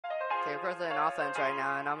Okay, we're currently in offense right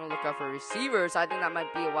now, and I'm going to look out for receivers. I think that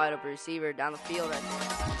might be a wide open receiver down the field right now.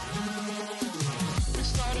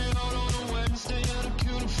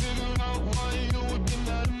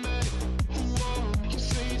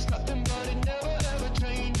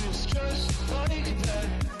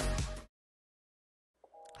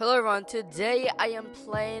 Hello everyone, today I am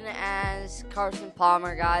playing as Carson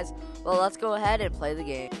Palmer, guys. Well, let's go ahead and play the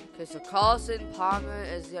game. Okay, so Carson Palmer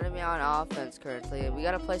is going to be on offense currently. We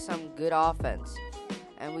got to play some good offense.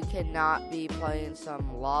 And we cannot be playing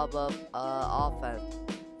some lob up offense.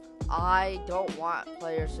 I don't want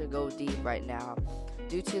players to go deep right now.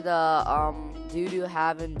 Due to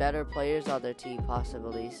having better players on their team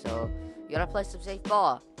possibly. So you got to play some safe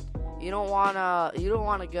ball. You don't wanna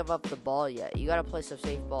give up the ball yet. You gotta play some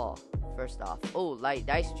safe ball first off. Oh,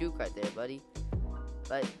 nice juke right there, buddy.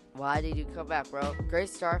 But why did you come back, bro? Great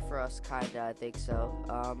start for us, kinda. I think so.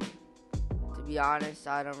 To be honest,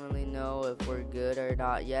 I don't really know if we're good or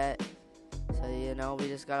not yet. So we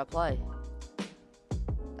just gotta play.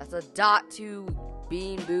 That's a dot to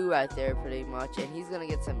Bean Boo right there, pretty much, and he's gonna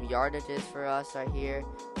get some yardages for us right here.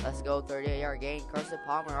 Let's go, 38-yard gain. Carson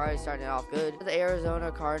Palmer already starting off good. The Arizona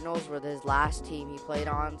Cardinals were his last team he played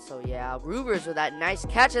on, so yeah. Rubers with that nice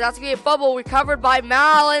catch, and that's gonna be a fumble recovered by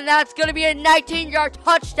Mal, and that's gonna be a 19-yard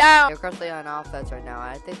touchdown. They're currently on offense right now.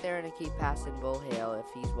 I think they're gonna keep passing Bullhale if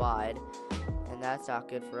he's wide, and that's not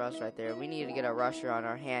good for us right there. We need to get a rusher on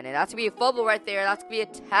our hand, and that's gonna be a fumble right there. That's gonna be a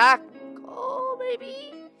tackle,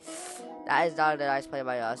 maybe. That is not a nice play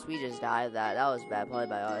by us. We just dived that. That was a bad play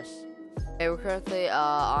by us. Okay, we're currently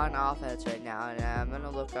on offense right now, and I'm going to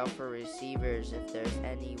look out for receivers if there's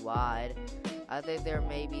any wide. I think there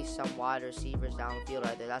may be some wide receivers down the field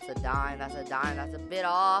right there. That's a dime. That's a dime. That's a bit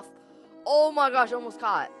off. Oh, my gosh. Almost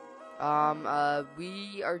caught.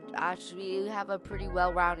 We have a pretty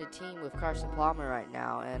well-rounded team with Carson Palmer right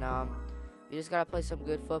now, and we just got to play some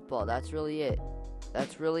good football. That's really it.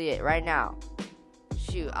 That's really it right now.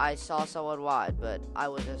 Shoot, I saw someone wide, but I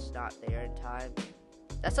was just not there in time.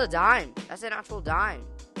 That's a dime. That's an actual dime.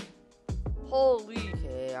 Holy.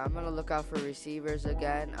 Okay, I'm going to look out for receivers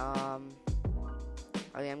again. I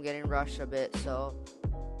am getting rushed a bit, so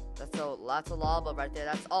that's lots of lob up right there.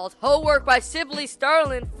 That's all toe work by Sibley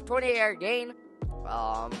Sterling. 28-yard gain.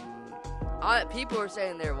 People are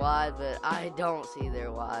saying they're wide, but I don't see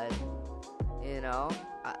they're wide.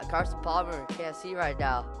 Carson Palmer can't see right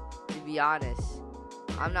now, to be honest.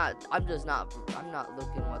 I'm not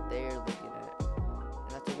looking what they're looking at.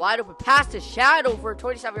 And that's a wide open pass to Shadow for a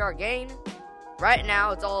 27-yard gain. Right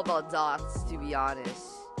now, it's all about dots, to be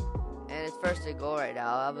honest. And it's first and goal right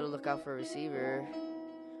now. I'm going to look out for a receiver.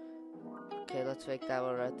 Okay, let's fake that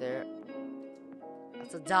one right there.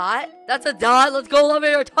 That's a dot. That's a dot. Let's go,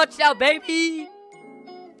 11-yard touchdown, baby.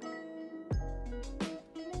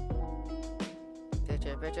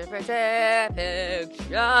 Picture.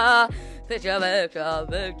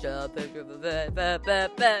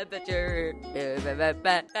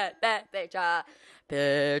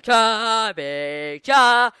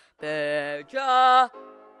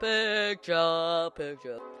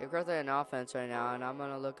 We're currently in offense right now, and I'm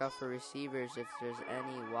gonna look out for receivers if there's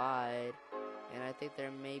any wide. And I think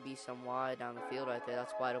there may be some wide down the field right there.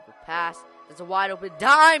 That's a wide open pass. That's a wide open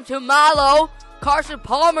dime to Malo. Carson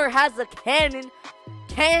Palmer has a cannon.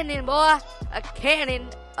 Cannon, boy. A cannon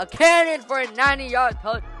for a 90-yard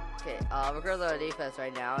touch. Okay, we're currently on defense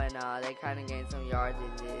right now, and they kind of gained some yards.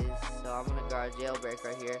 So I'm going to guard jailbreak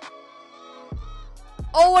right here.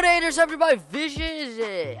 Oh, what an intercepted by Vicious.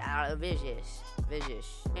 Vicious.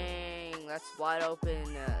 Dang, that's wide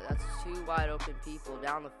open. That's two wide open people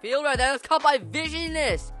down the field right there. That's caught by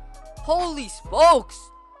Viciousness. Holy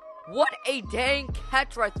smokes. What a dang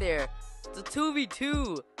catch right there. It's a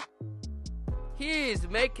 2v2. He is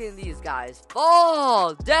making these guys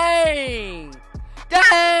fall. Dang.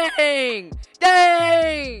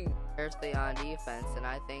 Firstly on defense, and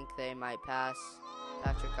I think they might pass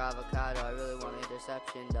Patrick Avocado. I really want an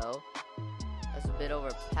interception, though. That's a bit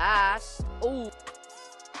overpassed. Oh,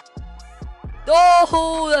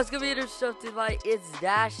 that's going to be intercepted by It's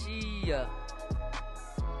Dashy.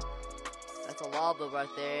 That's a lob right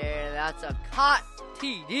there. That's a caught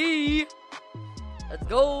TD. Let's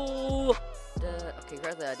go. Okay,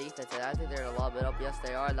 currently on defense, I think they're going to lob it up. Yes,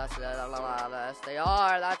 they are. Yes, they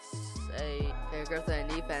are. Okay, currently on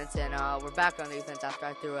defense, and we're back on defense after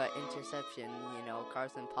I threw an interception.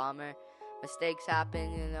 Carson Palmer. Mistakes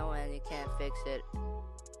happen, and you can't fix it.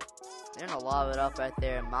 They're going to lob it up right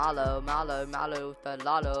there. Malo,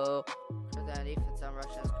 Falalo. Currently on defense, I'm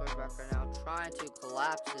rushing this quarterback right now. I'm trying to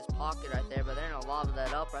collapse this pocket right there, but they're going to lob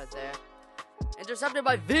that up right there. Intercepted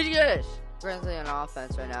by Vicious. Currently on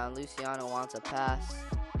offense right now, and Luciano wants a pass,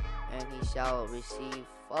 and he shall receive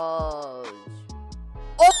fudge.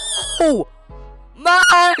 Oh!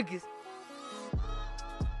 Mags!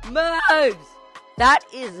 Mags! That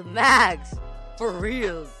is Mags! For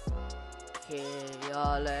real.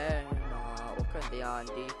 We're currently on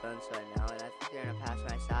defense right now, and I think they're gonna pass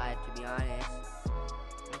my side, to be honest.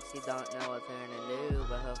 I don't know what they're gonna do,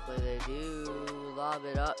 but hopefully they do. Lob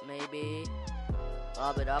it up, maybe.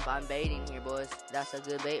 Lob it up. I'm baiting here, boys. That's a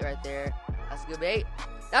good bait right there. That's a good bait.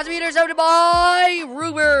 That's me intercepted by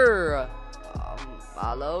Ruber.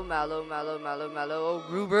 Mallow. Oh,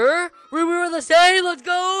 Ruber with the save. Let's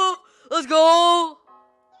go. Let's go.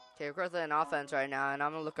 Okay, we're currently in offense right now, and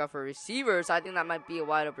I'm gonna look out for receivers. I think that might be a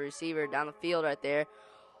wide open receiver down the field right there.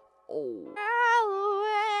 Oh.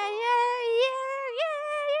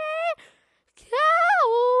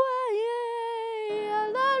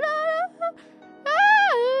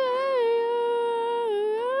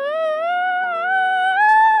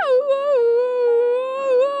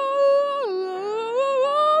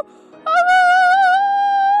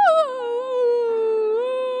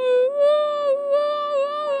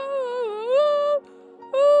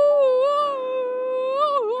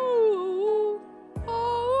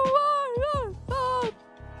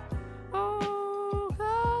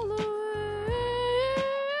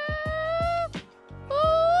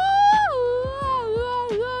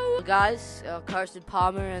 Guys, Carson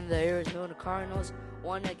Palmer and the Arizona Cardinals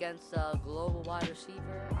won against a global wide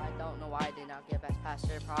receiver. I don't know why I did not get best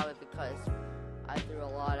passer. Probably because I threw a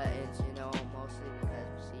lot of ins, mostly because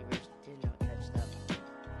receivers did not catch them.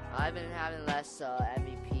 I've been having less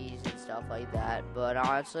MVPs and stuff like that, but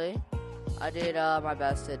honestly, I did my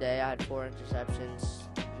best today. I had 4 interceptions.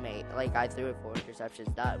 I threw it 4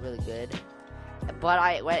 interceptions, not really good. But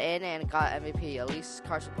I went in and got MVP. At least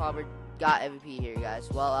Carson Palmer got MVP here, guys.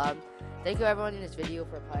 Well, thank you everyone in this video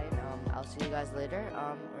for playing. I'll see you guys later.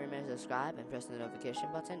 Remember to subscribe and press the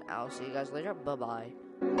notification button. I'll see you guys later. Bye bye.